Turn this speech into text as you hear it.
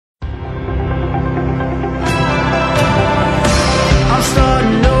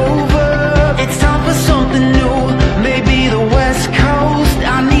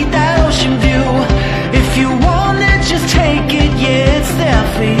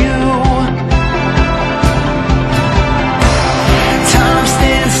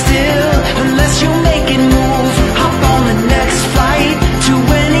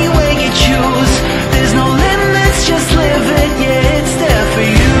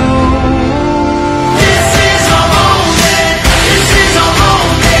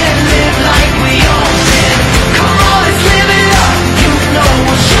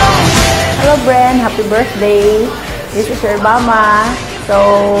birthday. This is your mama. So,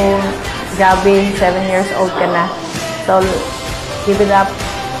 grabe, 7 years old ka na. So, give it up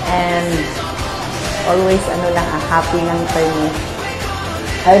and always, happy ng tayo.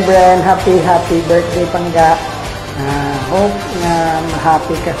 Hi, Bren. Happy birthday, Pangga. Hope na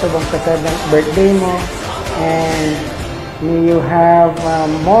happy ka sa buong kasabang birthday mo. And may you have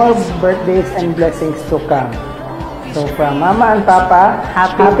more birthdays and blessings to come. So from Mama and Papa,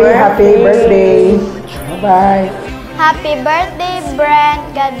 happy birthday. Bye-bye. Happy birthday, Bren.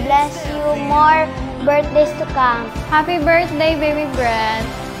 God bless you. More birthdays to come. Happy birthday, baby Bren.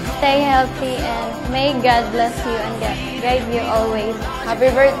 Stay healthy and may God bless you and guide you always. Happy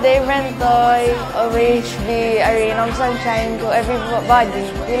birthday, Brentoy. Always be a ray of sunshine to everybody.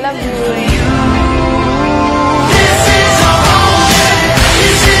 We love you.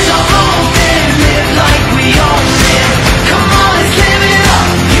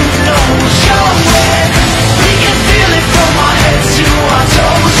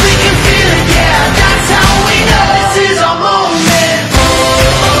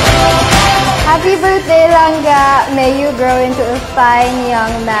 Happy birthday, Langga. May you grow into a fine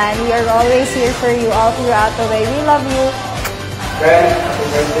young man. We are always here for you all throughout the way. We love you. Bren, happy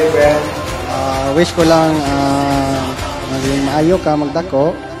birthday, Bren. Wish ko lang maging maayo ka,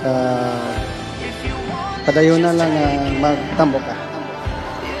 magdako. Padayon na lang magtambo ka.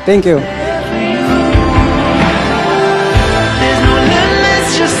 Thank you.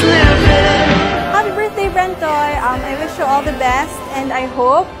 Happy birthday, Brentoy. I wish you all the best and I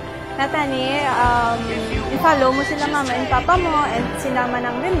hope Natani, i-follow mo sila mama and papa mo and sinama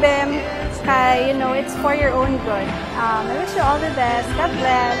ng bimbim. Kaya, it's for your own good. I wish you all the best. God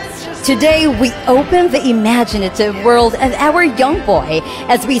bless. Today, we open the imaginative world of our young boy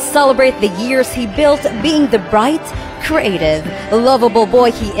as we celebrate the years he built being the bright, creative, lovable boy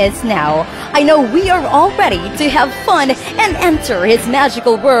he is now. I know we are all ready to have fun and enter his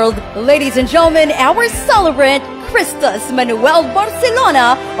magical world. Ladies and gentlemen, our celebrant, Christos Manuel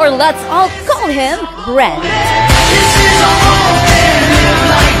Barcelona, or let's all call him Bren.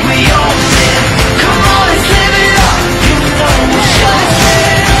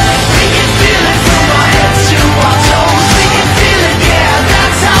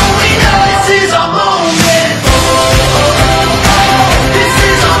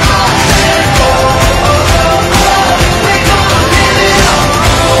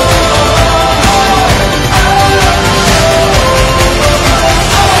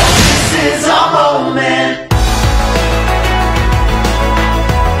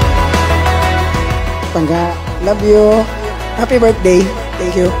 Pangga, love you. Happy birthday.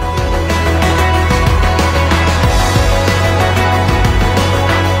 Thank you.